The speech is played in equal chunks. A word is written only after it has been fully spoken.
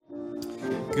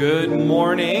Good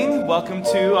morning. Welcome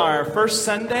to our first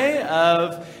Sunday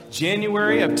of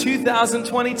January of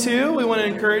 2022. We want to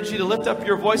encourage you to lift up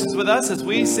your voices with us as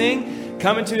we sing,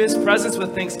 come into His presence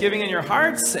with thanksgiving in your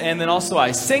hearts, and then also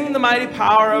I sing the mighty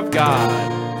power of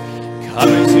God. Come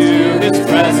into His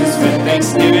presence with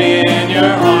thanksgiving in your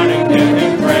heart and give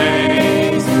Him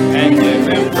praise, and give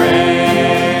Him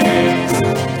praise.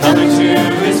 Come into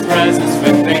His presence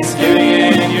with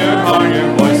thanksgiving in your heart,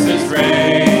 your voice is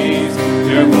raised,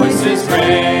 your voice is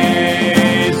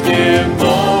raised. Give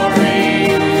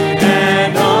glory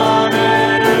and honor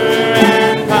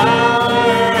and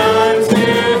power unto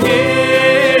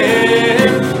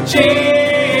Him,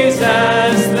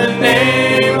 Jesus, the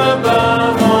name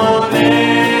above all names.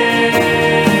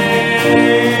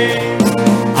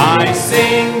 I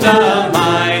sing the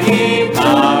mighty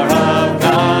power of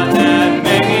God that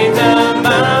made the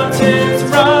mountains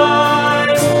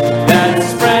rise, that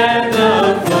spread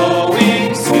the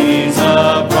flowing seas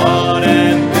abroad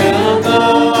and filled the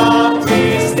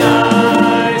lofty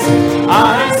skies.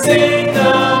 I sing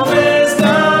the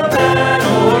wisdom that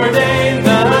ordained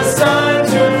the sun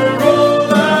to rule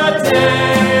the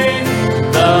day.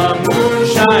 The moon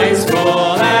shines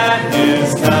full at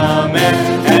His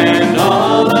command, and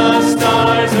all the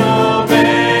stars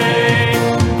obey.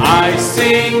 I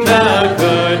sing the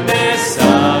goodness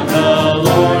of the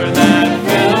Lord that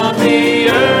filled the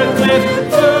earth with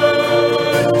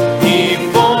food. He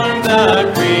formed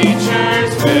the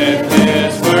creatures with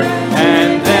His word,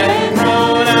 and then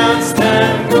pronounced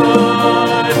them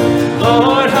good.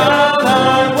 Lord, how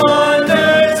Thy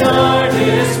wonders are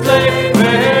displayed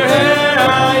where'er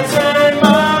I turn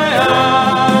my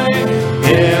eye.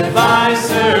 If I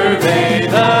survey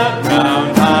the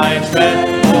ground I tread,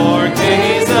 or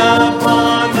gaze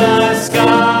upon the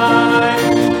sky,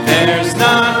 there's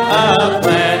not a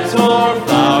plant or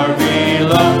flower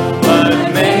below but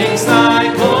makes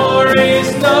Thy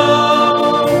glories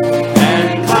known.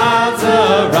 And clouds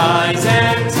arise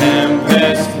and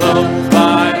tempests blow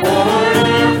by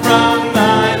order from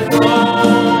Thy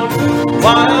throne,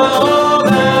 while all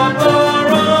that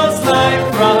borrows life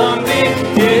from Thee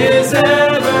is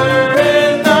ever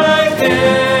in Thy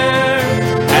care.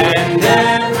 And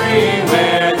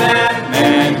everywhere that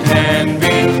man can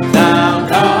be, Thou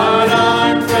God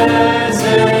art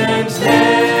present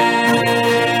there.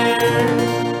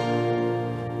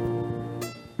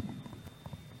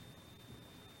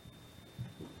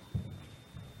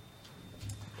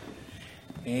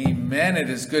 Amen. It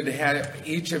is good to have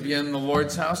each of you in the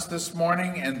Lord's house this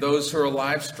morning, and those who are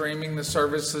live streaming the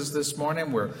services this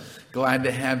morning. We're glad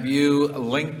to have you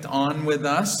linked on with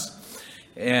us.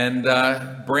 And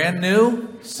brand new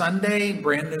Sunday,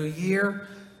 brand new year,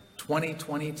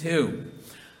 2022.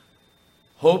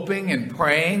 Hoping and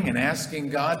praying and asking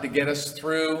God to get us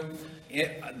through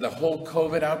the whole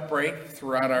COVID outbreak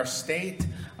throughout our state.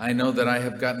 I know that I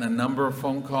have gotten a number of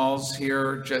phone calls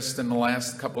here just in the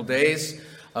last couple days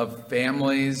of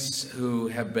families who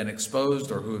have been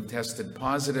exposed or who have tested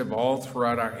positive all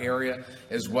throughout our area,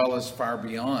 as well as far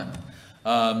beyond.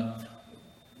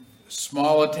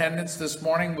 Small attendance this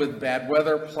morning with bad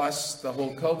weather plus the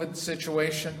whole COVID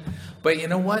situation. But you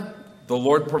know what? The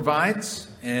Lord provides,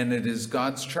 and it is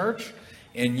God's church.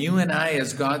 And you and I,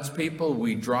 as God's people,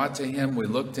 we draw to Him, we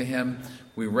look to Him,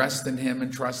 we rest in Him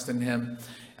and trust in Him.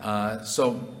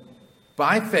 So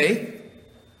by faith,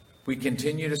 we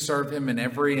continue to serve Him in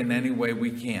every and any way we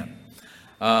can.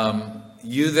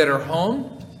 You that are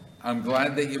home, I'm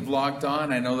glad that you've logged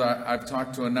on. I know that I've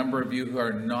talked to a number of you who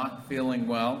are not feeling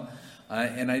well.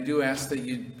 And I do ask that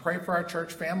you pray for our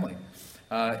church family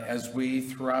as we,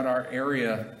 throughout our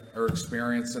area, are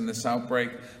experiencing this outbreak.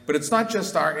 But it's not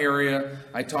just our area.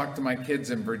 I talked to my kids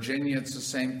in Virginia. It's the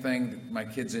same thing. My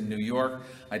kids in New York.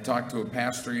 I talked to a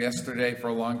pastor yesterday for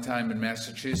a long time in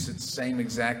Massachusetts. Same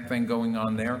exact thing going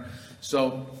on there.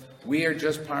 So we are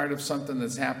just part of something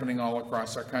that's happening all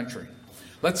across our country.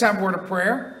 Let's have a word of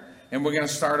prayer, and we're going to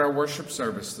start our worship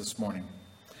service this morning.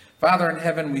 Father in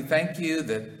heaven, we thank You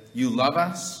that You love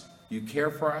us, You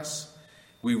care for us.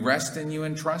 We rest in You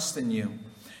and trust in You.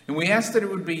 And we ask that it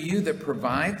would be You that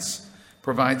provides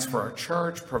for our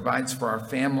church, provides for our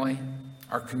family,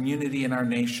 our community, and our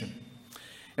nation.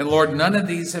 And Lord, none of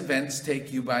these events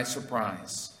take You by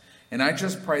surprise. And I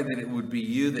just pray that it would be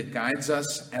You that guides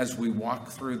us as we walk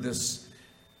through this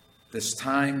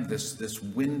time, this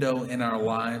window in our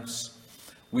lives.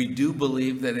 We do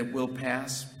believe that it will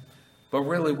pass, but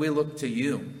really we look to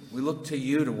You. We look to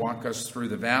You to walk us through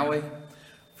the valley,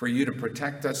 for You to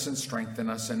protect us and strengthen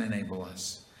us and enable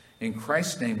us. In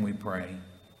Christ's name we pray.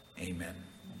 Amen.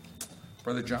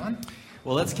 Brother John?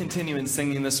 Well, let's continue in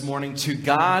singing this morning, To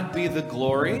God Be the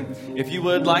Glory. If you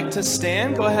would like to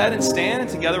stand, go ahead and stand. And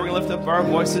together we're going to lift up our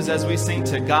voices as we sing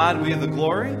To God Be the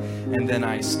Glory. And then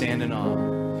I stand in awe.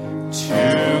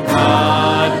 To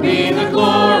God be the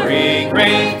glory,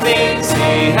 great things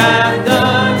He hath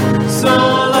done. So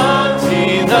loved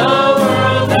He the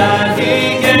world that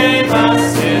He gave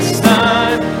us His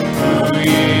Son, who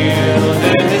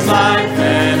yielded His life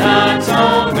and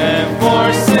atonement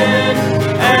for sin,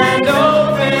 and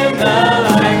opened the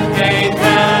life gate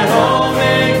that all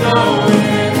may go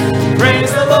in.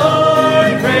 Praise the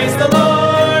Lord,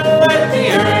 let the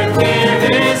earth hear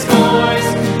His voice.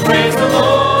 Praise the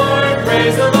Lord,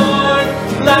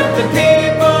 let the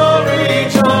people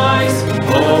rejoice.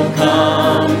 Oh,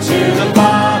 come to the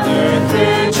Father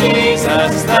through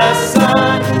Jesus the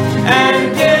Son,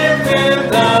 and give Him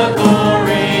the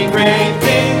glory, great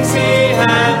things He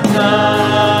hath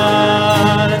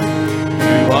done.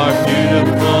 You are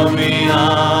beautiful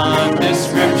beyond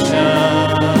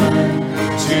description,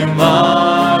 too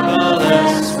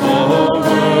marvelous for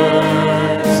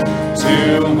words,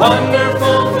 too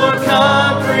wonderful for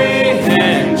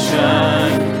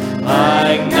comprehension,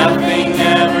 like nothing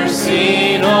ever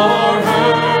seen or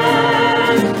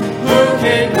heard. Who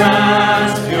can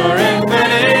grasp your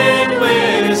infinite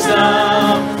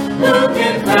wisdom? Who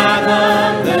can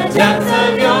fathom the depth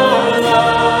of your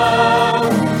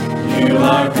love? You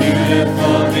are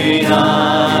beautiful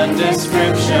beyond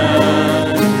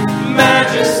description,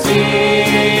 majesty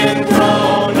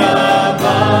enthroned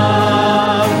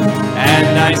above.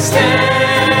 And I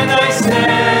stand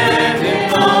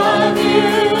in awe of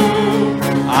you.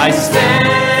 I stand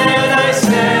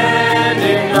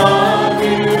in awe of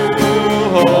you,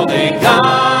 holy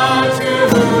God, to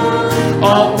whom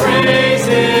all praise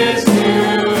is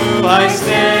due. I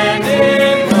stand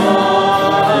in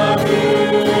awe of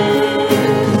you,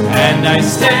 and I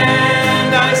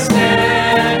stand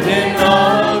in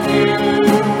awe of you.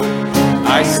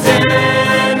 I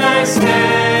stand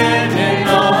in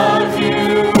awe of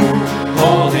you,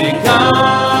 holy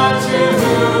God, to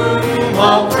whom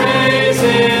all praise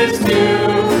is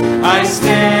due. I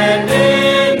stand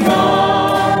in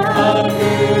awe of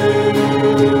you.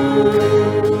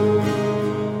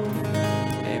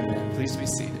 Amen. Please be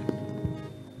seated.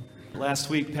 Last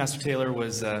week, Pastor Taylor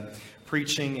was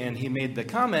preaching, and he made the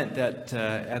comment that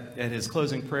at his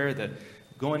closing prayer that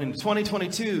going into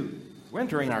 2022, we're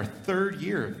entering our third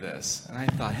year of this. And I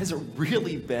thought, has it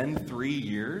really been 3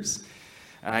 years?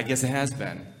 And I guess it has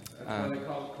been. That's why they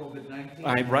call it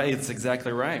COVID-19. Right, it's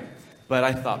exactly right. But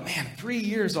I thought, man, 3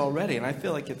 years already, and I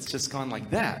feel like it's just gone like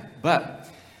that. But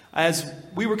as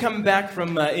we were coming back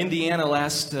from Indiana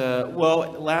last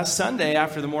Sunday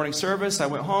after the morning service, I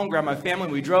went home, grabbed my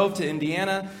family, we drove to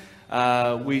Indiana.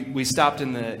 We stopped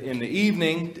in the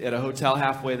evening at a hotel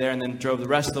halfway there, and then drove the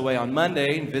rest of the way on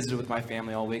Monday and visited with my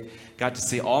family all week. Got to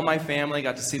see all my family,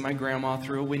 got to see my grandma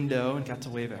through a window and got to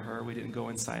wave at her. We didn't go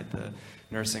inside the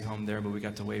nursing home there, but we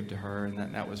got to wave to her,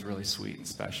 and that was really sweet and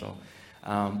special.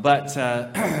 But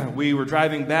we were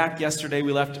driving back yesterday.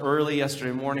 We left early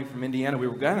yesterday morning from Indiana. We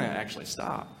were going to actually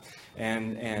stop,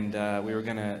 and we were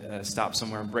going to stop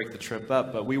somewhere and break the trip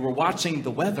up. But we were watching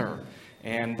the weather,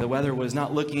 and the weather was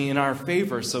not looking in our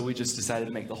favor, so we just decided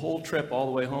to make the whole trip all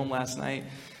the way home last night.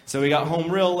 So we got home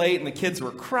real late, and the kids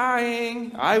were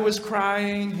crying. I was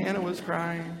crying. Hannah was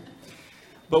crying.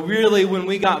 But really, when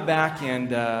we got back,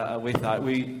 and we thought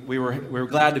we were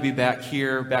glad to be back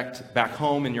here, back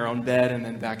home in your own bed, and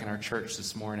then back in our church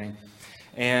this morning.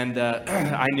 And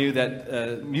I knew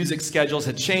that music schedules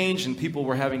had changed, and people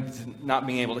were not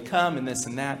being able to come, and this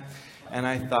and that. And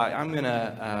I thought, I'm going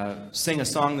to sing a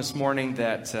song this morning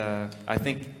that I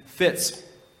think fits,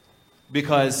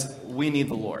 because we need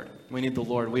the Lord. We need the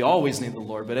Lord. We always need the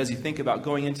Lord. But as you think about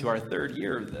going into our third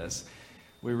year of this,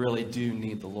 we really do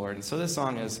need the Lord. And so this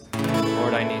song is,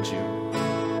 Lord, I Need You.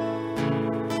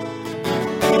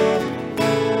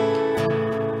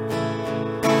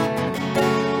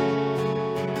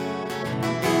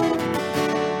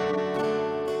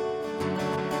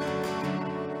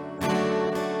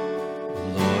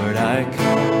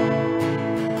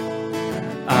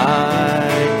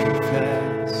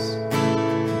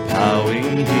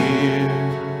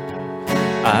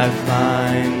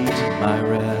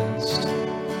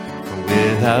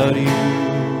 Without you,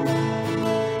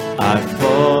 I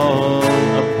fall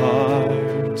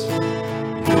apart.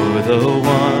 You're the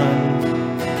one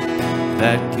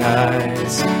that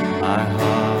guides my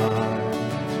heart.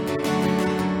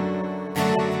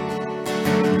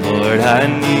 Lord, I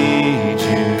need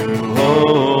you.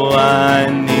 Oh, I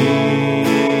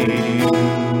need you.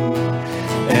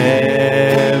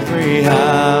 Every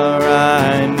hour I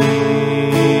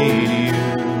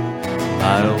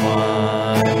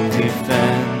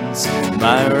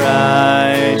my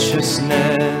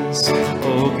righteousness.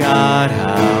 Oh God,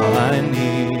 how I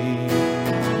need you.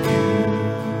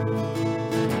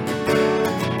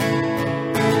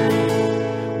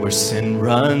 Where sin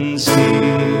runs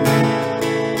deep,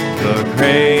 your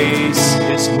grace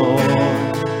is more.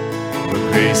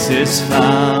 Where grace is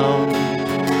found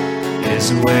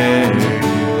is where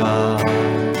you are.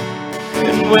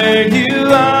 And where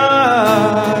you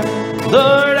are,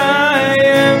 Lord, I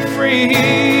am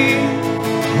free.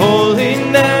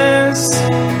 Holiness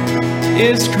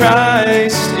is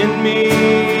Christ in me.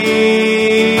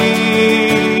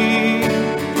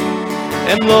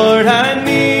 And Lord, I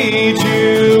need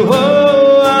you.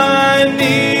 Oh, I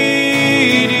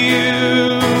need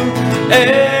you.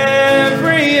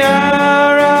 Every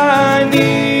hour I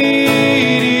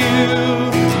need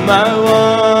you. My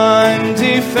one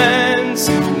defense,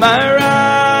 my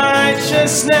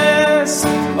righteousness.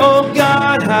 Oh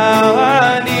God, how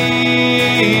I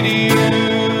need you.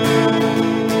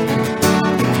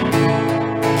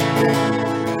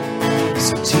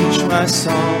 So teach my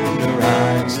song to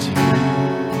rise to you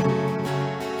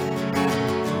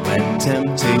when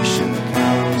temptation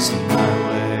comes my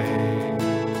way,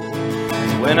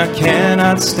 and when I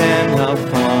cannot stand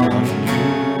upon you.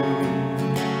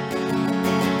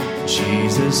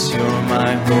 Jesus, you're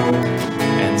my hope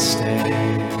and stay.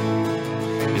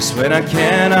 It's when I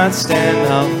cannot stand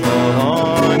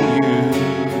upon you.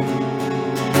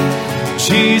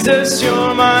 Jesus,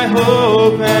 you're my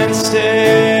hope and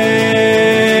stay.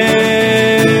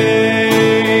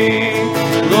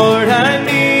 Lord, I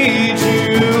need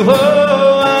you.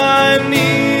 Oh, I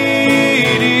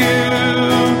need you.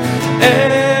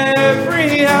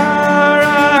 Every hour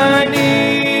I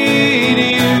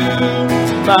need you.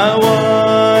 My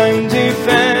one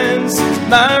defense,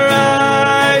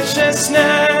 my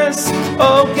righteousness.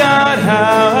 Oh God,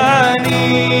 how I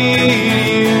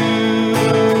need you.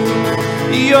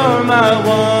 You're my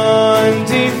one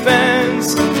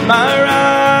defense,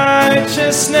 my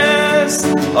righteousness.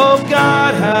 Oh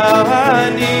God, how I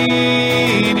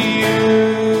need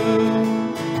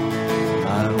you.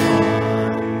 My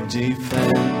one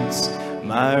defense,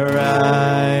 my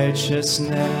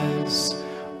righteousness.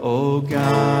 Oh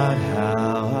God,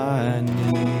 how I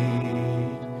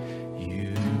need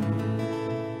you.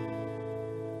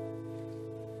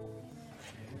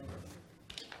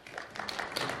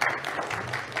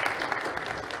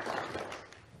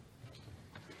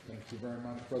 Thank you very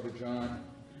much, Brother John.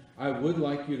 I would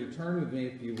like you to turn with me,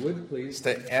 if you would, please,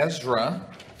 to Ezra.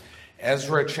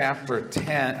 Ezra chapter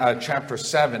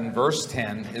 7, verse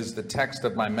 10 is the text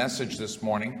of my message this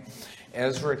morning.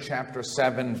 Ezra chapter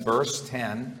 7, verse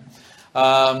 10.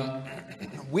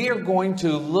 We are going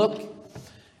to look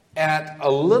at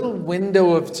a little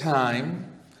window of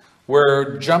time.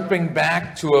 We're jumping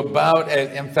back to about,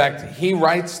 in fact, he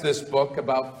writes this book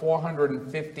about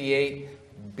 458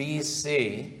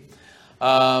 BC.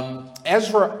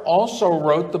 Ezra also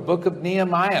wrote the book of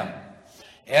Nehemiah.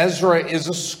 Ezra is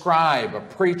a scribe, a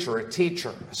preacher, a teacher,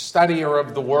 a studier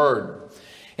of the word.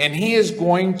 And he is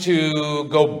going to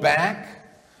go back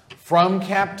from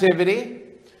captivity,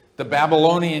 the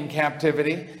Babylonian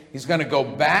captivity. He's going to go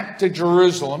back to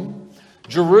Jerusalem.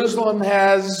 Jerusalem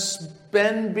has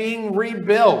been being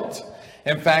rebuilt.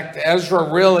 In fact,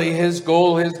 Ezra really, his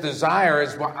goal, his desire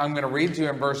is what I'm going to read to you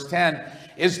in verse 10,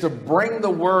 is to bring the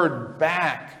word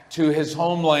back to his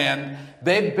homeland.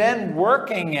 They've been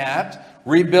working at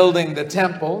rebuilding the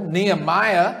temple.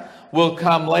 Nehemiah will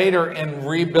come later and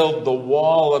rebuild the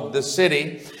wall of the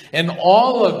city. And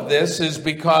all of this is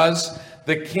because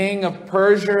the king of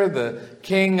Persia, the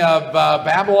king of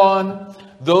Babylon,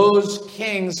 those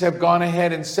kings have gone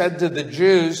ahead and said to the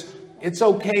Jews, it's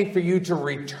okay for you to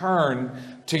return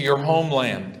to your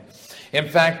homeland. In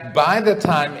fact, by the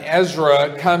time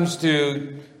Ezra comes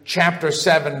to chapter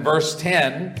 7, verse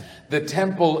 10, the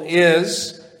temple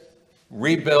is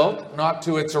rebuilt, not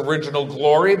to its original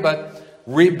glory, but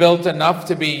rebuilt enough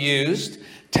to be used.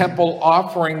 Temple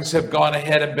offerings have gone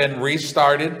ahead and been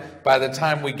restarted by the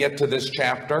time we get to this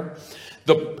chapter.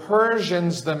 The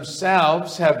Persians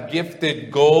themselves have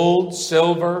gifted gold,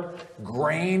 silver,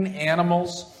 grain,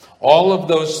 animals, all of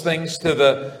those things to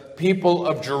the people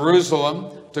of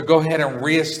Jerusalem to go ahead and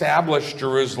reestablish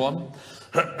Jerusalem.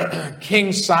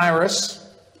 King Cyrus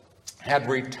had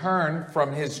returned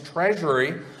from his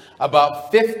treasury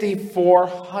about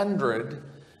 5,400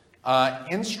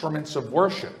 instruments of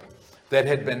worship that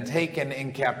had been taken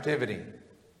in captivity.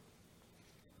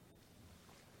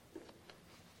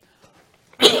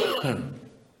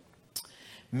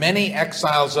 Many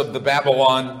exiles of the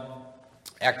Babylon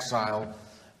exile,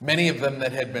 many of them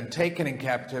that had been taken in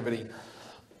captivity,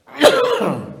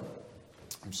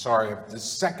 I'm sorry, the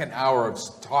second hour of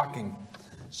talking.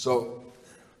 So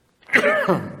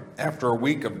after a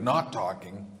week of not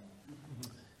talking,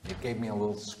 it gave me a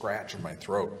little scratch in my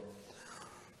throat.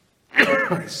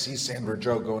 I see Sandra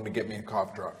Joe going to get me a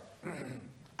cough drop.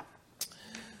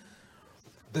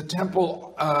 The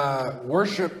temple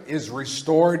worship is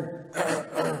restored,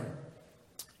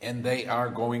 and they are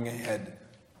going ahead.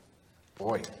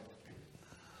 Boy.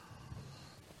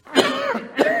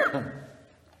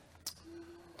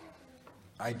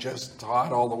 I just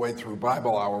taught all the way through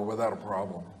Bible hour without a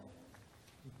problem.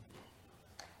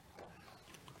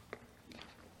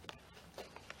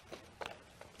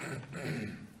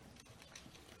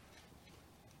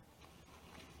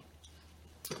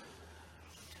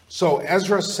 So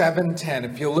Ezra 7:10,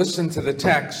 if you listen to the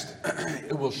text,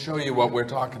 it will show you what we're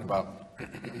talking about.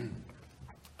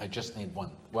 I just need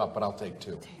one. Well, but I'll take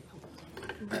two.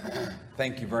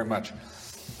 Thank you very much.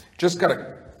 Just got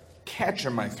a catch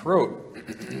in my throat.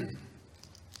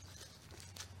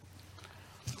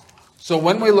 So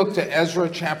when we look to Ezra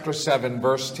chapter 7,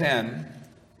 verse 10,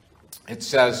 it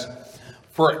says,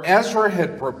 "For Ezra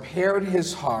had prepared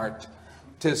his heart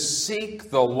to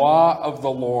seek the law of the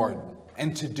Lord,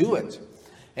 and to do it,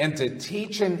 and to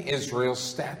teach in Israel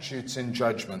statutes and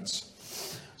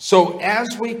judgments." So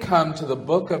as we come to the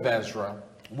book of Ezra,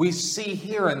 we see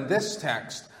here in this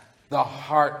text the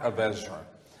heart of Ezra.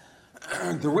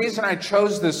 The reason I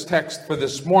chose this text for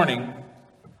this morning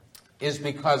is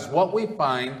because what we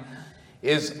find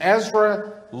is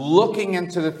Ezra looking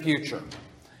into the future.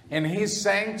 And he's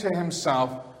saying to himself,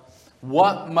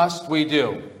 what must we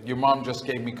do? Your mom just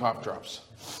gave me cough drops.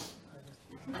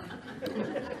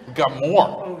 Got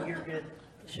more. Oh, you're good.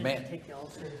 Man. Take you all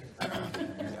through.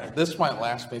 This might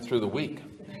last me through the week.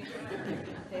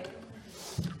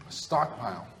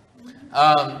 Stockpile.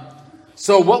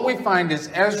 So what we find is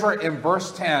Ezra in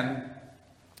verse 10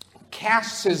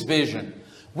 casts his vision.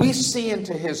 We see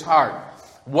into his heart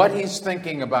what he's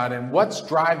thinking about and what's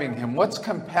driving him, what's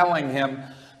compelling him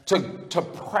to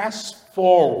press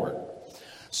forward.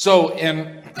 So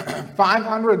in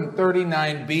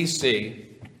 539 BC,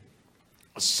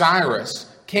 Cyrus,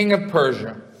 king of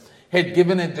Persia, had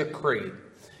given a decree.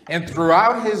 And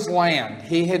throughout his land,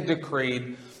 he had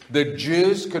decreed the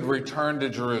Jews could return to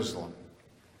Jerusalem.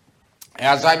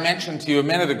 As I mentioned to you a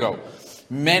minute ago,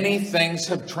 many things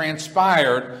have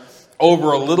transpired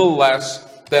over a little less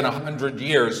than 100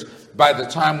 years by the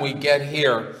time we get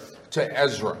here to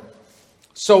Ezra.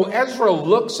 So Ezra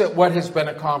looks at what has been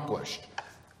accomplished.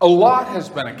 A lot has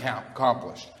been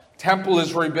accomplished. Temple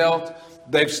is rebuilt.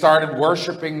 They've started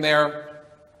worshiping there.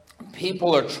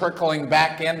 People are trickling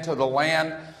back into the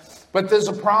land. But there's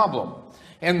a problem.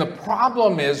 And the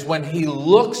problem is when he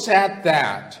looks at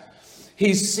that,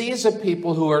 he sees a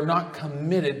people who are not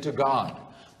committed to God.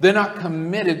 They're not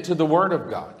committed to the Word of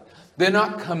God. They're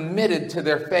not committed to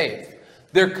their faith.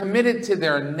 They're committed to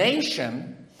their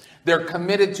nation. They're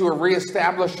committed to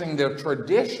reestablishing their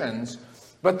traditions,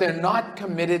 but they're not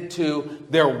committed to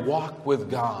their walk with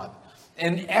God.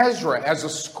 And Ezra, as a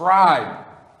scribe,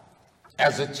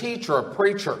 as a teacher, a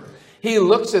preacher, he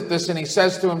looks at this and he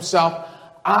says to himself,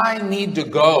 I need to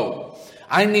go.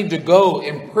 I need to go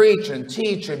and preach and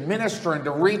teach and minister and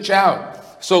to reach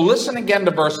out. So listen again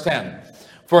to verse 10.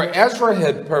 For Ezra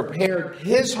had prepared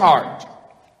his heart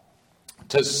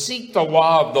to seek the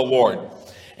law of the Lord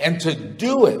and to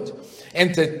do it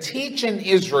and to teach in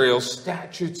Israel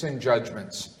statutes and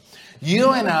judgments.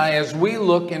 You and I, as we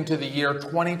look into the year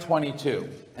 2022,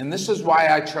 and this is why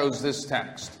I chose this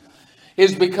text,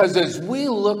 is because as we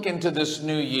look into this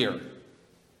new year,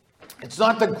 it's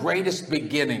not the greatest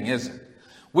beginning, is it?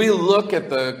 We look at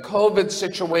the COVID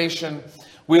situation,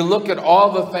 we look at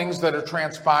all the things that are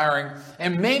transpiring,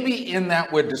 and maybe in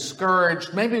that we're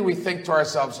discouraged. Maybe we think to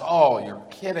ourselves, oh, you're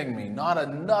kidding me, not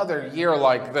another year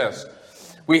like this.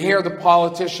 We hear the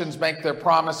politicians make their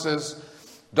promises,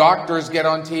 doctors get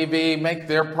on TV, make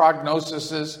their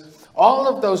prognoses, all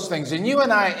of those things. And you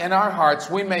and I, in our hearts,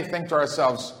 we may think to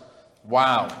ourselves,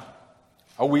 wow,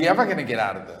 are we ever going to get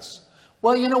out of this?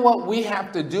 Well, you know what? We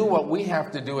have to do what we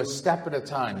have to do a step at a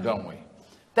time, don't we?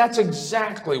 That's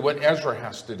exactly what Ezra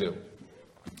has to do.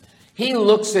 He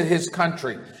looks at his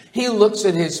country. He looks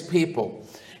at his people.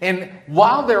 And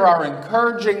while there are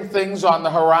encouraging things on the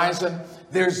horizon,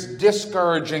 there's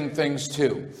discouraging things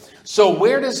too. So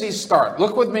where does he start?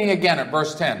 Look with me again at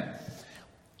verse 10.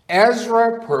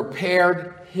 Ezra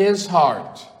prepared his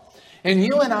heart. And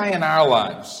you and I in our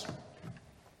lives,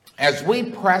 as we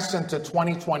press into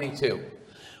 2022,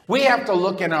 we have to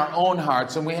look in our own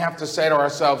hearts and we have to say to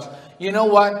ourselves, you know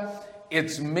what?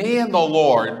 It's me and the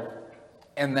Lord,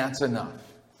 and that's enough.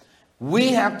 We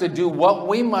have to do what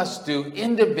we must do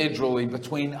individually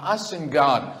between us and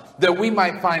God, that we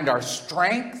might find our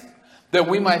strength, that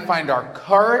we might find our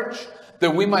courage,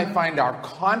 that we might find our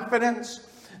confidence,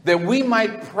 that we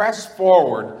might press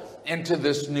forward into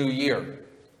this new year.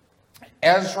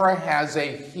 Ezra has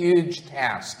a huge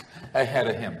task ahead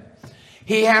of him.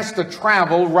 He has to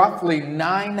travel roughly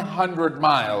 900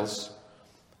 miles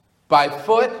by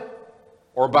foot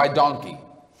or by donkey.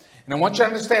 And I want you to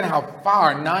understand how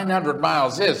far 900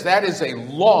 miles is. That is a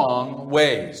long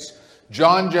ways.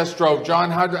 John just drove. John,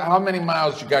 how many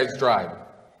miles you guys drive?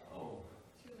 Oh,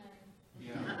 too many.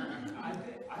 Yeah, I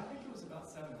think it was about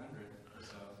 700 or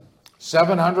so.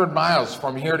 700 miles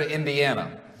from here to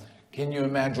Indiana. Can you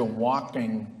imagine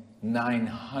walking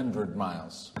 900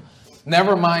 miles?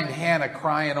 Never mind Hannah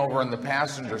crying over in the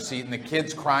passenger seat and the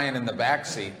kids crying in the back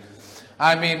seat.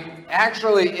 I mean,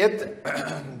 actually,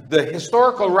 the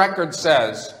historical record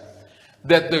says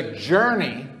that the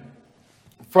journey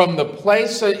from the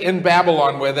place in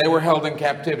Babylon where they were held in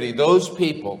captivity, those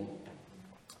people,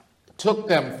 took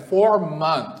them 4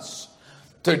 months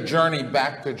to journey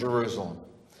back to Jerusalem.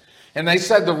 And they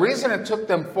said the reason it took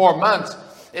them 4 months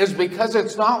is because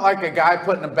it's not like a guy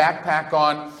putting a backpack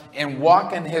on and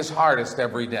walking his hardest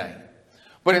every day.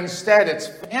 But instead, it's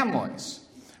families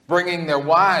bringing their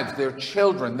wives, their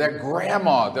children, their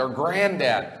grandma, their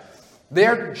granddad.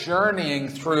 They're journeying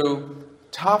through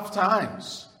tough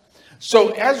times.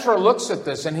 So Ezra looks at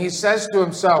this and he says to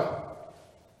himself,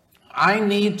 I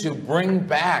need to bring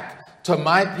back to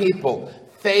my people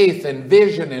faith and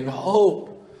vision and hope.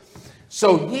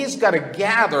 So he's got to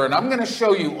gather, and I'm going to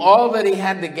show you all that he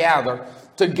had to gather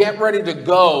to get ready to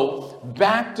go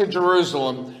back to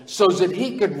Jerusalem so that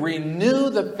he could renew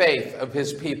the faith of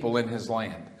his people in his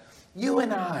land. You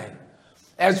and I,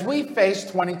 as we face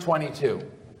 2022,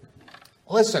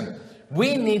 listen,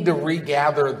 we need to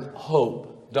regather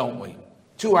hope, don't we?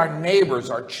 To our neighbors,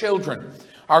 our children,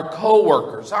 our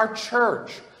co-workers, our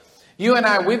church. You and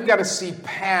I, we've got to see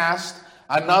past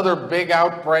another big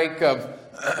outbreak of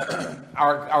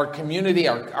our community,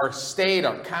 our state,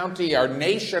 our county, our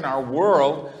nation, our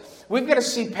world. We've got to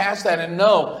see past that and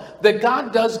know that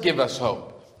God does give us hope.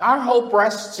 Our hope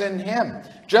rests in him,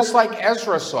 just like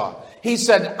Ezra saw. He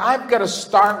said, I've got to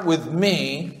start with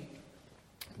me,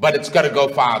 but it's got to go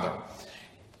farther.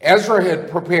 Ezra had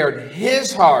prepared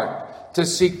his heart to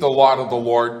seek the law of the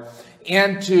Lord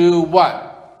and to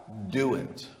what? Do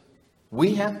it.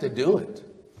 We have to do it.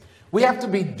 We have to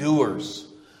be doers.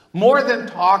 More than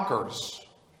talkers.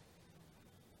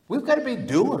 We've got to be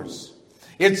doers.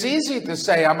 It's easy to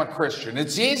say I'm a Christian.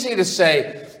 It's easy to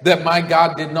say that my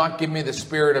God did not give me the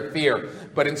spirit of fear,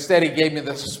 but instead he gave me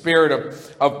the spirit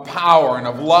of power and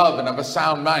of love and of a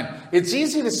sound mind. It's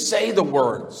easy to say the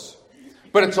words,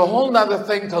 but it's a whole nother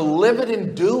thing to live it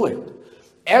and do it.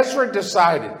 Ezra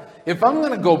decided, if I'm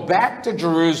going to go back to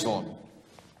Jerusalem,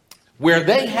 where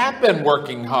they have been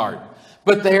working hard,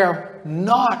 but they are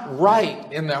not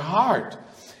right in their heart.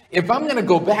 If I'm going to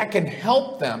go back and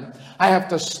help them, I have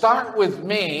to start with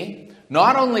me.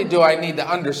 Not only do I need to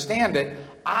understand it,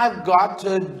 I've got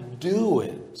to do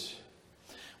it.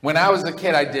 When I was a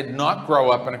kid, I did not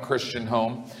grow up in a Christian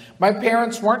home. My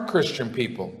parents weren't Christian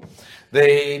people.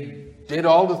 They did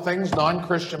all the things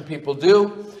non-Christian people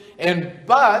do.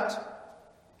 But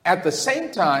at the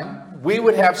same time, we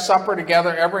would have supper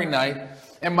together every night.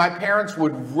 And my parents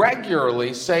would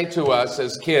regularly say to us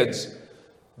as kids,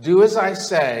 do as I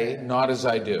say, not as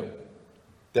I do.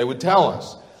 They would tell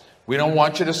us, we don't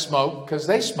want you to smoke, because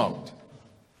they smoked.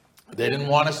 They didn't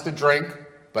want us to drink,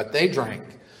 but they drank.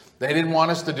 They didn't want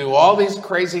us to do all these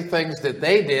crazy things that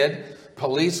they did,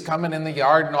 police coming in the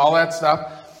yard and all that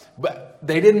stuff. But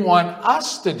they didn't want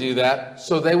us to do that,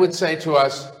 so they would say to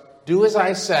us, do as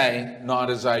I say,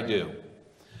 not as I do.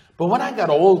 But when I got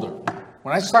older,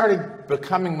 when I started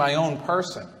becoming my own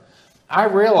person, I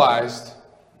realized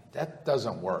that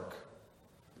doesn't work.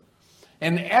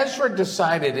 And Ezra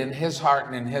decided in his heart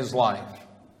and in his life,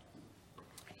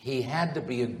 he had to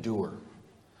be a doer.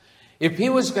 If he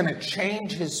was going to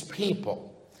change his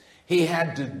people, he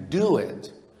had to do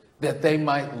it that they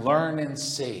might learn and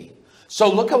see. So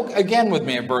look again with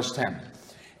me at verse 10.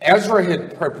 Ezra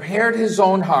had prepared his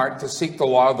own heart to seek the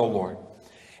law of the Lord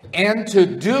and to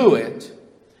do it.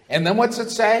 And then what's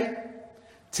it say?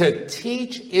 To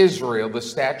teach Israel the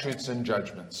statutes and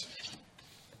judgments.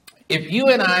 If you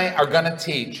and I are going to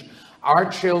teach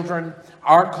our children,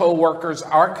 our co-workers,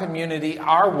 our community,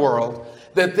 our world,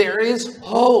 that there is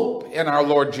hope in our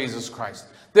Lord Jesus Christ.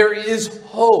 There is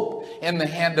hope in the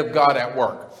hand of God at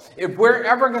work. If we're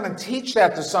ever going to teach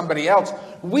that to somebody else,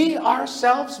 we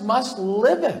ourselves must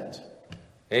live it.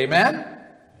 Amen?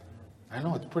 I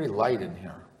know it's pretty light in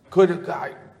here.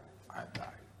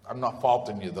 I'm not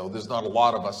faulting you, though. There's not a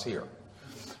lot of us here.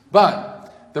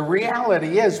 But the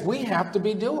reality is we have to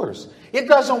be doers. It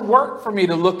doesn't work for me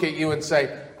to look at you and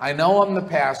say, I know I'm the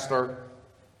pastor.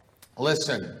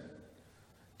 Listen,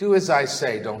 do as I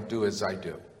say, don't do as I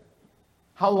do.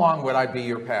 How long would I be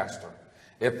your pastor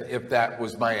if that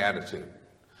was my attitude?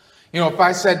 You know, if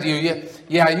I said to you,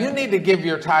 yeah, you need to give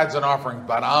your tithes and offering,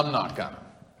 but I'm not going to.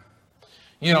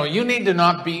 You know, you need to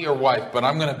not beat your wife, but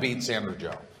I'm going to beat Sandra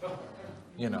Joe.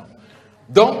 You know,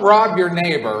 don't rob your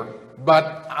neighbor,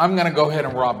 but I'm going to go ahead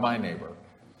and rob my neighbor.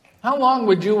 How long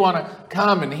would you want to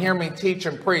come and hear me teach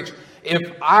and preach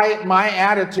if my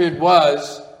attitude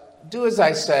was, do as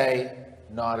I say,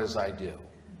 not as I do?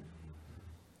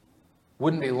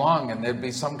 Wouldn't be long and there'd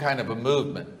be some kind of a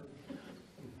movement.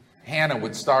 Hannah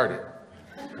would start it.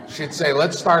 She'd say,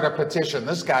 let's start a petition.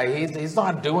 This guy, he's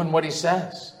not doing what he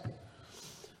says.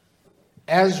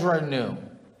 Ezra knew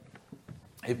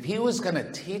if he was going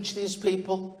to teach these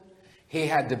people, he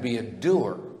had to be a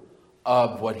doer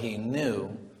of what he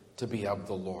knew to be of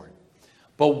the Lord.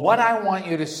 But what I want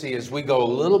you to see as we go a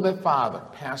little bit farther,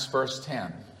 past verse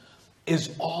 10,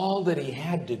 is all that he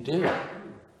had to do.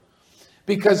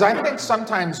 Because I think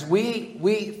sometimes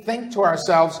we think to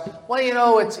ourselves, well, you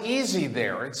know, it's easy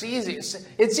there. It's easy.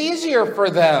 It's easier for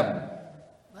them.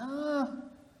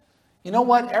 You know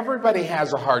what? Everybody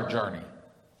has a hard journey.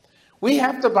 We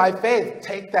have to, by faith,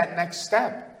 take that next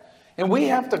step. And we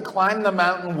have to climb the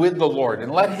mountain with the Lord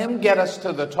and let him get us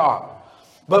to the top.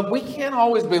 But we can't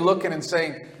always be looking and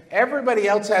saying, everybody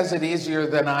else has it easier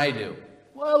than I do.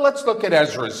 Well, let's look at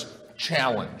Ezra's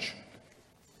challenge.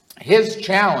 His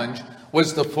challenge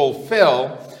was to fulfill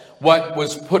what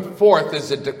was put forth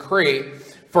as a decree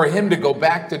for him to go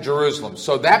back to Jerusalem.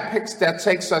 So that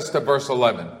takes us to verse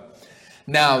 11.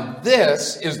 Now,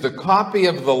 this is the copy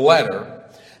of the letter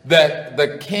that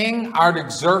the king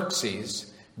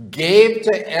Artaxerxes gave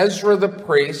to Ezra the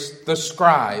priest, the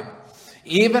scribe,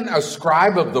 even a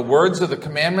scribe of the words of the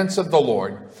commandments of the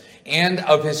Lord and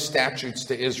of his statutes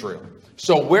to Israel.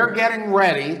 So we're getting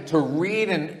ready to read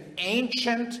an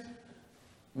ancient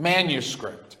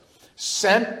manuscript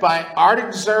sent by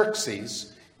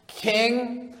Artaxerxes,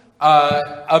 king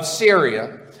of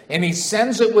Syria, and he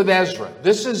sends it with Ezra.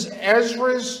 This is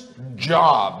Ezra's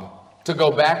job to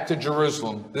go back to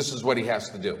Jerusalem. This is what he has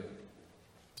to do.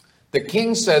 The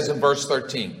king says in verse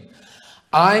 13,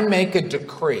 I make a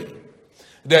decree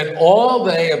that all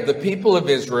they of the people of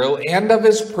Israel and of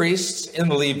his priests and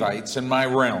Levites in my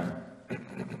realm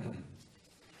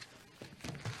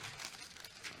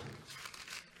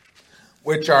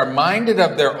which are minded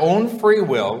of their own free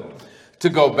will to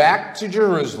go back to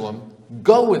Jerusalem,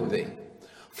 go with thee.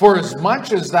 For as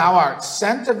much as thou art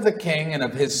sent of the king and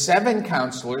of his 7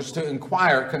 counselors to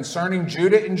inquire concerning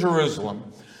Judah and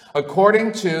Jerusalem,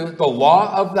 according to the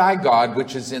law of thy God,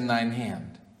 which is in thine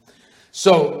hand.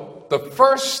 So the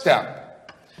first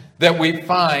step that we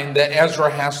find that Ezra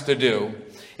has to do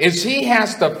is he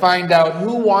has to find out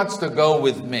who wants to go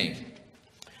with me.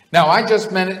 Now, I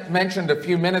just mentioned a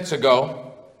few minutes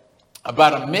ago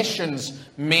about a missions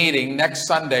meeting next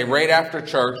Sunday right after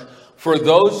church for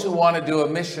those who want to do a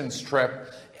missions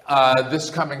trip this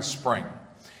coming spring.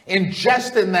 And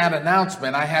just in that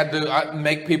announcement, I had to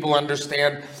make people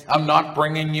understand I'm not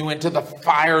bringing you into the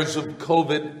fires of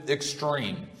COVID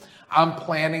extreme. I'm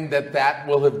planning that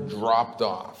will have dropped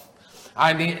off.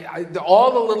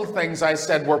 All the little things I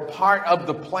said were part of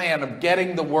the plan of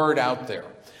getting the word out there.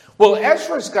 Well,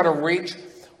 Ezra's got to reach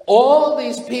all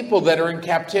these people that are in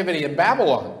captivity in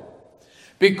Babylon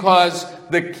because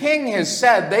the king has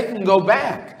said they can go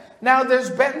back. Now,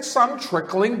 there's been some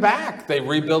trickling back. They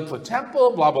rebuilt the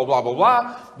temple, blah, blah, blah, blah,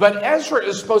 blah. But Ezra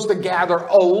is supposed to gather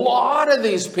a lot of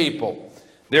these people.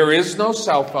 There is no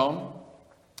cell phone.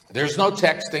 There's no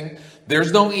texting.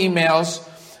 There's no emails.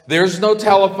 There's no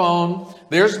telephone.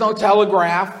 There's no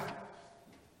telegraph.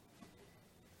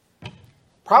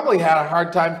 Probably had a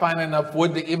hard time finding enough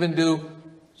wood to even do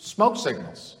smoke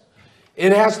signals.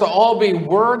 It has to all be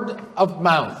word of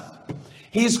mouth.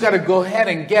 He's got to go ahead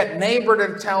and get neighbor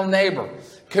to tell neighbor,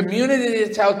 community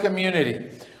to tell community.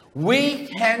 We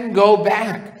can go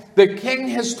back. The king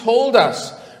has told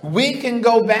us we can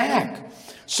go back.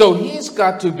 So he's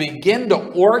got to begin to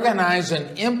organize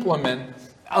and implement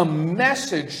a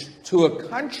message to a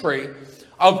country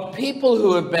of people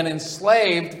who have been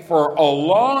enslaved for a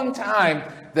long time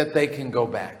that they can go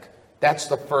back. That's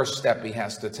the first step he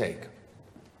has to take.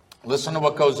 Listen to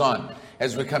what goes on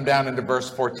as we come down into verse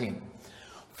 14.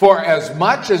 For as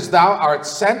much as thou art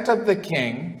sent of the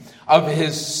king, of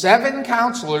his 7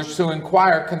 counselors to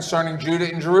inquire concerning Judah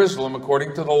and Jerusalem,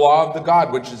 according to the law of the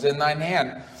God which is in thine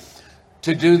hand,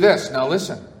 to do this. Now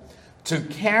listen. To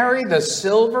carry the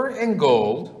silver and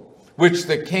gold, which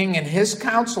the king and his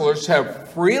counselors have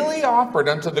freely offered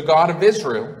unto the God of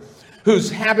Israel,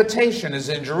 whose habitation is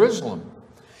in Jerusalem.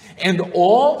 And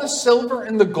all the silver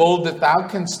and the gold that thou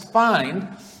canst find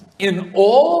in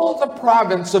all the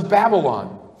province of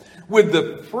Babylon, with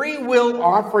the free will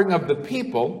offering of the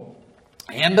people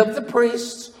and of the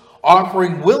priests,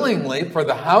 offering willingly for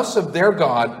the house of their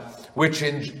God, which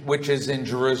is in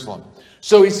Jerusalem.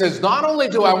 So he says, not only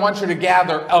do I want you to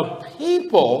gather a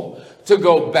people to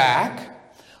go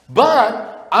back,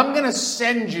 but I'm going to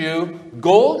send you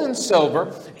gold and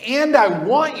silver, and I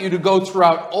want you to go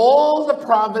throughout all the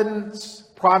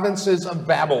provinces of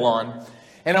Babylon,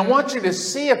 and I want you to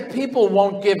see if people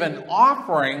won't give an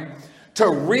offering to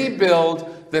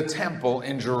rebuild the temple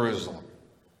in Jerusalem.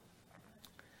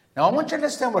 Now, I want you to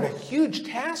understand what a huge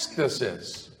task this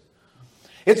is.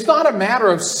 It's not a matter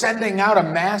of sending out a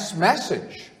mass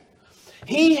message.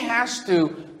 He has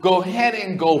to go ahead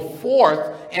and go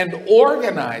forth and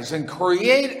organize and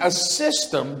create a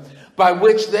system by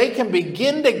which they can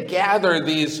begin to gather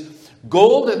these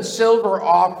gold and silver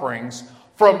offerings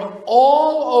from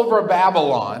all over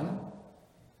Babylon,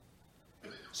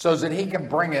 so that he can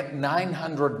bring it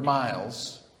 900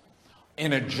 miles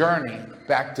in a journey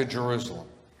back to Jerusalem.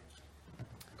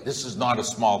 This is not a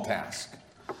small task.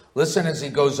 Listen as he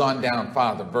goes on down,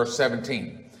 Father, verse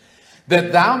 17.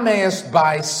 That thou mayest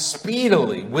buy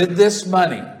speedily with this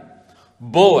money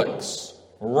bullocks,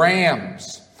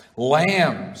 rams,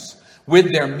 lambs,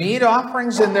 with their meat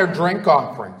offerings and their drink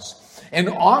offerings, and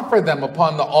offer them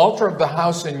upon the altar of the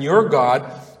house in your God,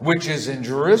 which is in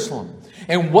Jerusalem.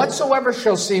 And whatsoever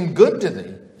shall seem good to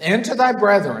thee and to thy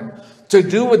brethren, to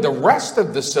do with the rest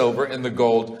of the silver and the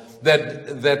gold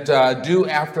that do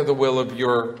after the will of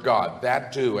your God.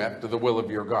 That do after the will of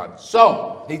your God.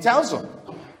 So, he tells them,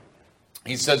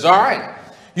 he says, all right,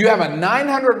 you have a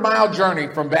 900-mile journey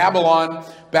from Babylon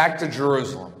back to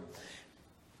Jerusalem.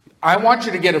 I want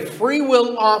you to get a free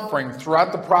will offering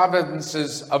throughout the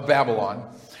provinces of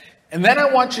Babylon. And then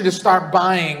I want you to start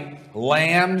buying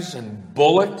lambs and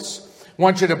bullocks. I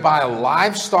want you to buy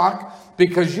livestock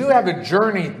because you have a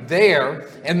journey there.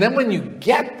 And then when you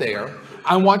get there,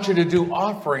 I want you to do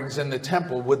offerings in the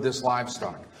temple with this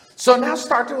livestock. So now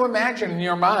start to imagine in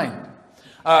your mind.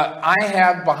 I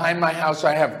have behind my house,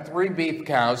 I have 3 beef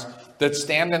cows that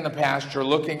stand in the pasture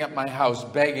looking at my house,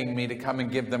 begging me to come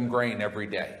and give them grain every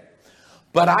day.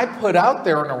 But I put out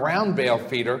there in a round bale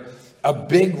feeder a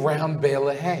big round bale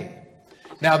of hay.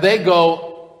 Now they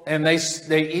go and they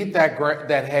eat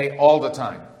that hay all the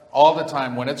time. All the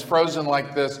time. When it's frozen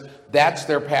like this, that's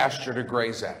their pasture to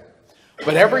graze at.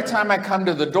 But every time I come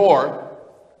to the door,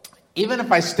 even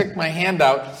if I stick my hand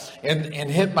out and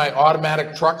hit my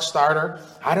automatic truck starter,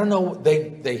 I don't know,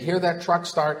 they hear that truck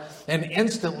start and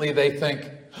instantly they think,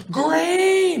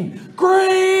 grain,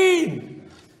 grain.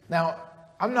 Now,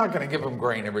 I'm not going to give them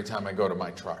grain every time I go to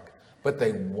my truck, but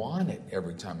they want it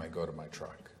every time I go to my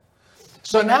truck.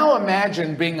 So now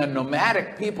imagine being a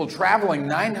nomadic people traveling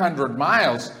 900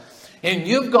 miles, and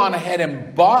you've gone ahead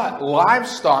and bought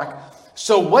livestock.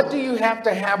 So what do you have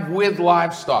to have with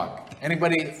livestock?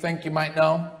 Anybody think you might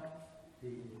know?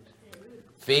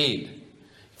 Feed.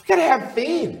 You've got to have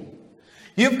feed.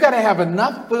 You've got to have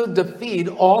enough food to feed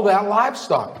all that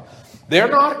livestock.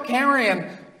 They're not carrying,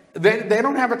 they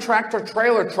don't have a tractor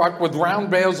trailer truck with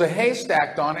round bales of hay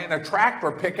stacked on it and a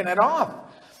tractor picking it off.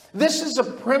 This is a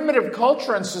primitive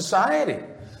culture and society.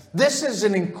 This is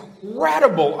an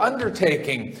incredible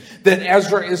undertaking that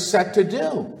Ezra is set to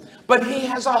do. But he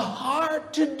has a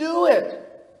heart to do it.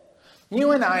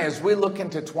 You and I, as we look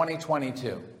into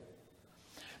 2022,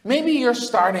 maybe you're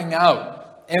starting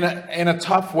out in a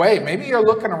tough way. Maybe you're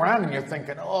looking around and you're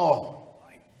thinking, oh,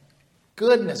 my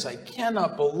goodness, I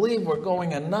cannot believe we're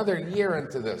going another year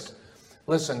into this.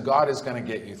 Listen, God is going to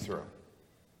get you through.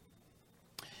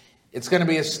 It's going to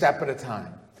be a step at a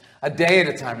time, a day at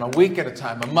a time, a week at a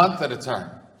time, a month at a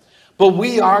time. But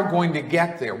we are going to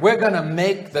get there. We're going to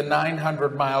make the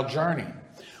 900-mile journey.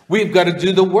 We've got to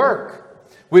do the work.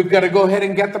 We've got to go ahead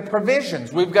and get the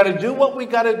provisions. We've got to do what we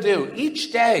got to do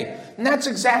each day. And that's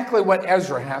exactly what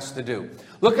Ezra has to do.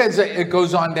 Look as it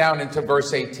goes on down into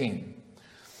verse 18.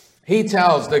 He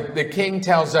tells, the king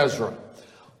tells Ezra,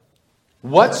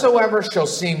 whatsoever shall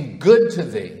seem good to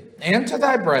thee and to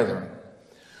thy brethren,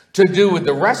 to do with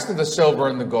the rest of the silver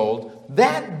and the gold,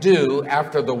 that do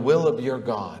after the will of your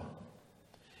God.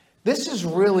 This is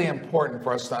really important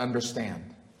for us to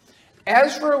understand.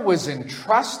 Ezra was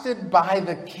entrusted by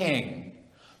the king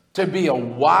to be a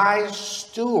wise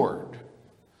steward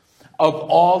of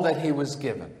all that he was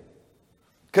given.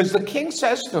 Because the king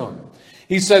says to him,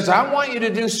 he says, I want you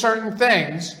to do certain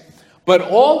things, but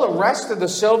all the rest of the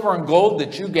silver and gold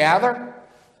that you gather,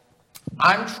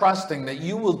 I'm trusting that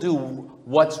you will do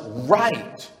what's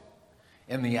right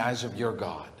in the eyes of your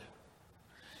God.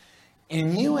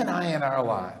 And you and I in our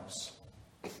lives,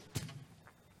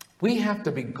 we have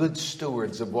to be good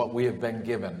stewards of what we have been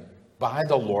given by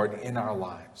the Lord in our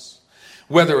lives.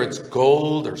 Whether it's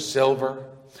gold or silver,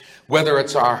 whether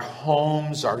it's our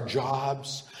homes, our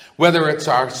jobs, whether it's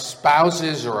our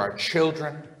spouses or our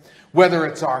children, whether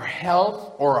it's our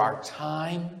health or our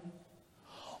time,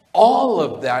 all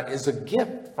of that is a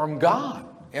gift from God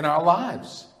in our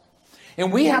lives.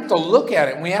 And we have to look at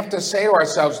it and we have to say to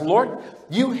ourselves, Lord,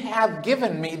 you have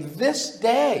given me this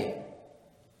day.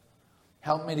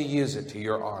 Help me to use it to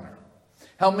your honor.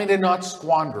 Help me to not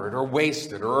squander it or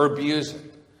waste it or abuse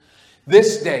it.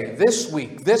 This day, this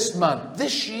week, this month,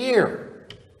 this year.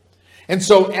 And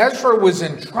so Ezra was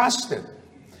entrusted,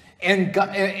 and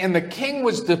the king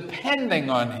was depending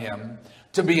on him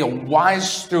to be a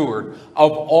wise steward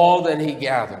of all that he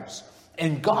gathers.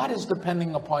 And God is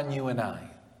depending upon you and I.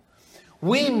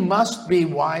 We must be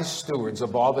wise stewards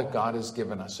of all that God has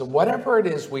given us. So whatever it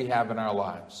is we have in our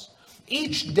lives,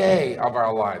 each day of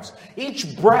our lives,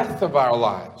 each breath of our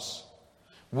lives,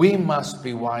 we must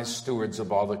be wise stewards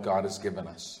of all that God has given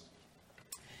us.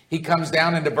 He comes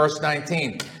down into verse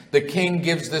 19. The king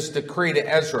gives this decree to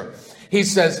Ezra. He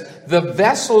says, the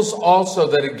vessels also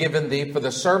that are given thee for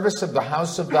the service of the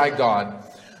house of thy God,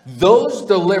 those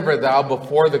deliver thou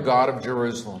before the God of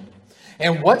Jerusalem.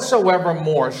 And whatsoever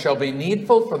more shall be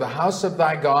needful for the house of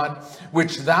thy God,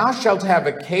 which thou shalt have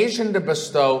occasion to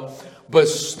bestow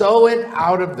it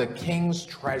out of the king's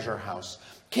treasure house.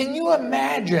 Can you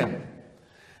imagine?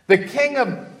 The king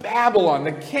of Babylon,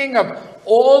 the king of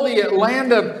all the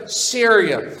land of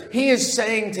Syria, he is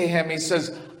saying to him, he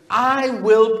says, I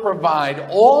will provide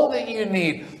all that you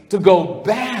need to go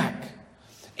back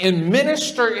and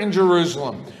minister in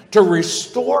Jerusalem, to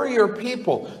restore your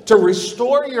people, to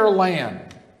restore your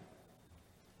land.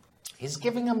 He's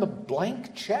giving him a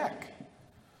blank check.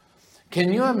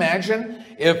 Can you imagine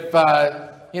if,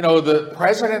 the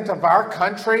president of our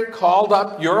country called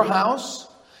up your house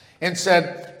and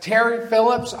said, Terry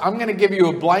Phillips, I'm going to give you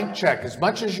a blank check, as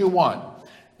much as you want.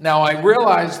 Now, I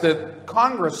realize that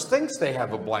Congress thinks they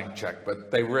have a blank check, but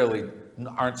they really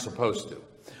aren't supposed to.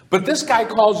 But this guy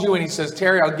calls you and he says,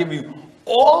 Terry, I'll give you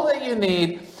all that you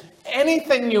need,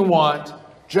 anything you want,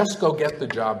 just go get the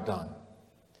job done.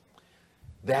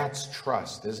 That's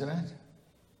trust, isn't it?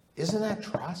 Isn't that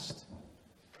trust?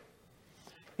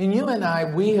 And you and I,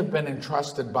 we have been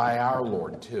entrusted by our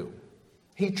Lord too.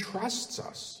 He trusts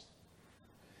us.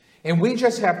 And we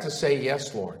just have to say,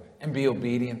 yes, Lord, and be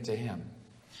obedient to him.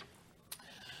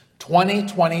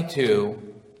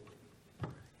 2022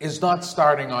 is not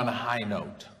starting on a high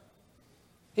note.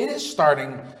 It is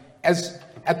starting as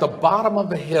at the bottom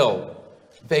of a hill,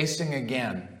 facing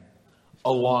again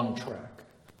a long track.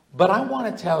 But I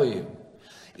want to tell you,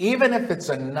 even if it's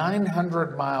a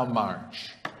 900-mile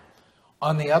march,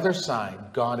 on the other side,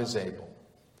 God is able.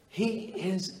 He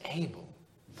is able.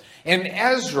 And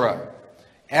Ezra,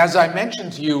 as I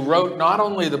mentioned to you, wrote not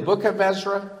only the book of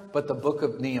Ezra, but the book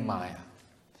of Nehemiah.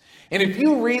 And if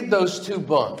you read those two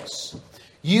books,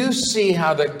 you see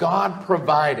how that God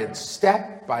provided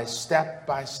step by step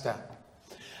by step.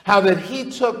 How that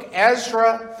he took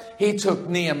Ezra, he took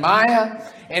Nehemiah,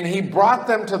 and he brought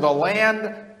them to the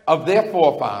land of their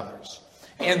forefathers.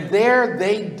 And there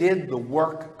they did the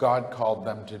work God called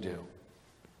them to do.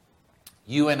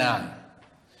 You and I,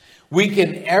 we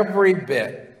can every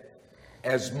bit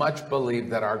as much believe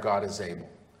that our God is able.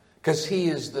 Because he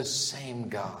is the same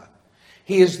God.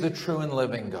 He is the true and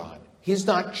living God. He's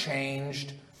not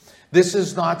changed. This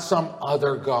is not some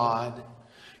other God.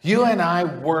 You and I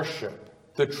worship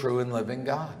the true and living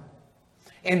God.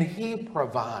 And he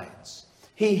provides.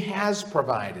 He has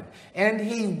provided. And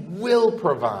he will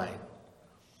provide.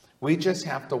 We just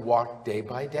have to walk day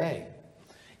by day.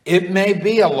 It may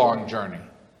be a long journey.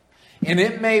 And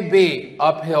it may be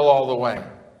uphill all the way.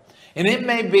 And it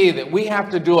may be that we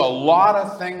have to do a lot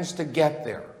of things to get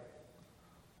there.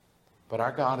 But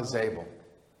our God is able.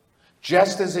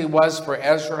 Just as he was for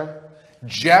Ezra,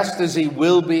 just as he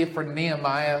will be for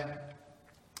Nehemiah,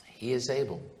 he is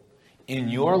able. In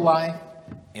your life,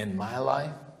 in my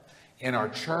life, in our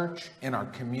church, in our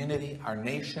community, our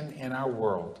nation, in our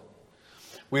world.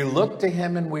 We look to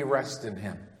him and we rest in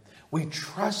him. We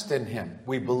trust in him.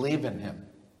 We believe in him.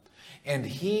 And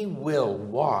he will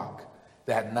walk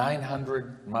that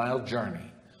 900-mile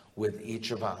journey with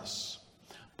each of us.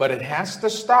 But it has to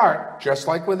start, just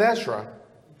like with Ezra,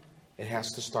 it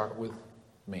has to start with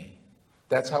me.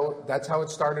 That's how it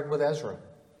started with Ezra.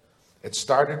 It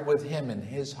started with him in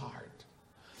his heart.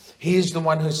 He's the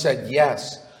one who said,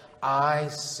 yes, I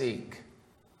seek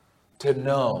to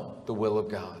know the will of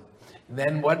God. And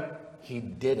then what? He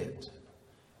did it.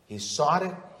 He sought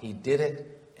it, he did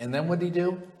it, and then what did he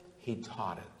do? He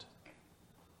taught it.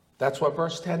 That's what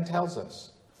verse 10 tells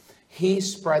us. He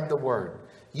spread the word.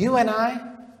 You and I,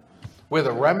 we're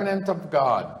the remnant of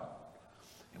God.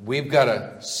 We've got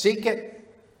to seek it,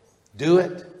 do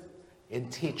it,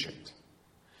 and teach it.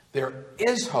 There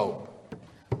is hope.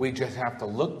 We just have to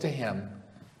look to him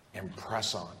and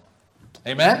press on.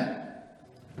 Amen?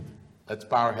 Let's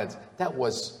bow our heads. That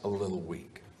was a little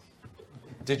weak.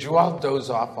 Did you all doze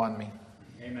off on me?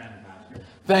 Amen, Pastor.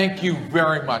 Thank you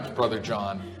very much, Brother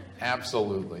John.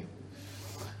 Absolutely.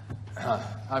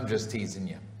 I'm just teasing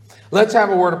you. Let's have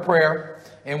a word of prayer,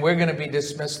 and we're going to be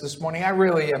dismissed this morning. I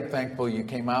really am thankful you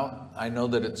came out. I know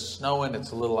that it's snowing.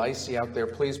 It's a little icy out there.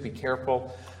 Please be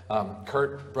careful.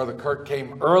 Brother Kurt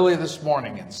came early this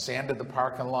morning and sanded the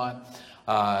parking lot,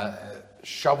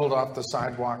 shoveled off the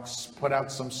sidewalks, put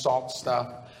out some salt stuff.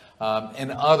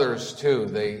 And others too.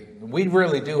 We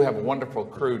really do have a wonderful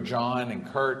crew. John and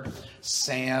Kurt,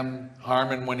 Sam,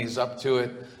 Harmon when he's up to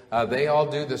it. They all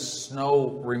do the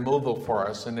snow removal for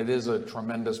us, and it is a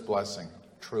tremendous blessing.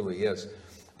 It truly is.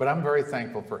 But I'm very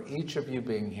thankful for each of you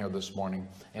being here this morning,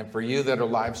 and for you that are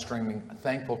live streaming,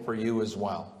 thankful for you as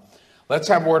well. Let's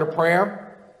have a word of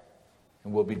prayer,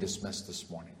 and we'll be dismissed this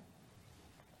morning.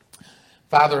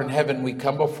 Father in heaven, we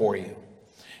come before you.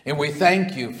 And we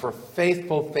thank you for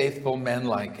faithful, faithful men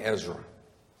like Ezra.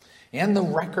 And the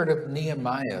record of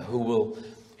Nehemiah,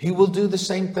 he will do the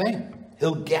same thing.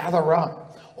 He'll gather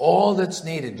up all that's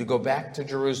needed to go back to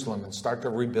Jerusalem and start to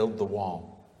rebuild the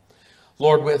wall.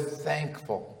 Lord, we're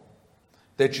thankful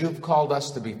that you've called us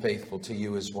to be faithful to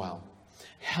you as well.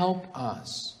 Help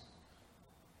us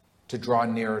to draw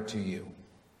nearer to you.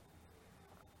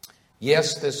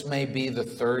 Yes, this may be the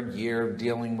third year of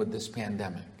dealing with this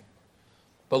pandemic.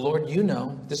 But Lord, you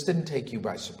know, this didn't take you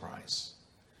by surprise.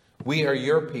 We are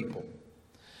your people.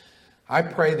 I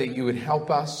pray that you would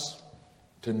help us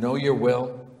to know your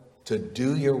will, to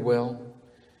do your will,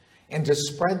 and to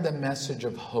spread the message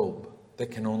of hope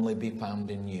that can only be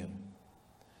found in you.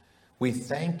 We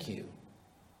thank you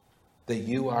that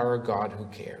you are a God who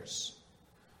cares.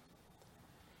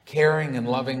 Caring and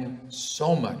loving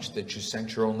so much that you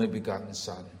sent your only begotten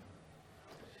Son.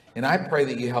 And I pray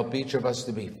that you help each of us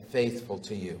to be faithful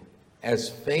to you, as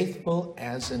faithful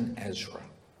as in Ezra.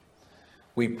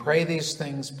 We pray these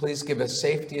things. Please give us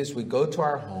safety as we go to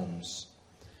our homes.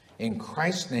 In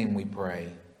Christ's name we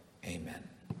pray. Amen.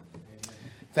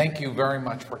 Thank you very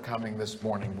much for coming this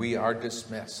morning. We are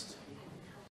dismissed.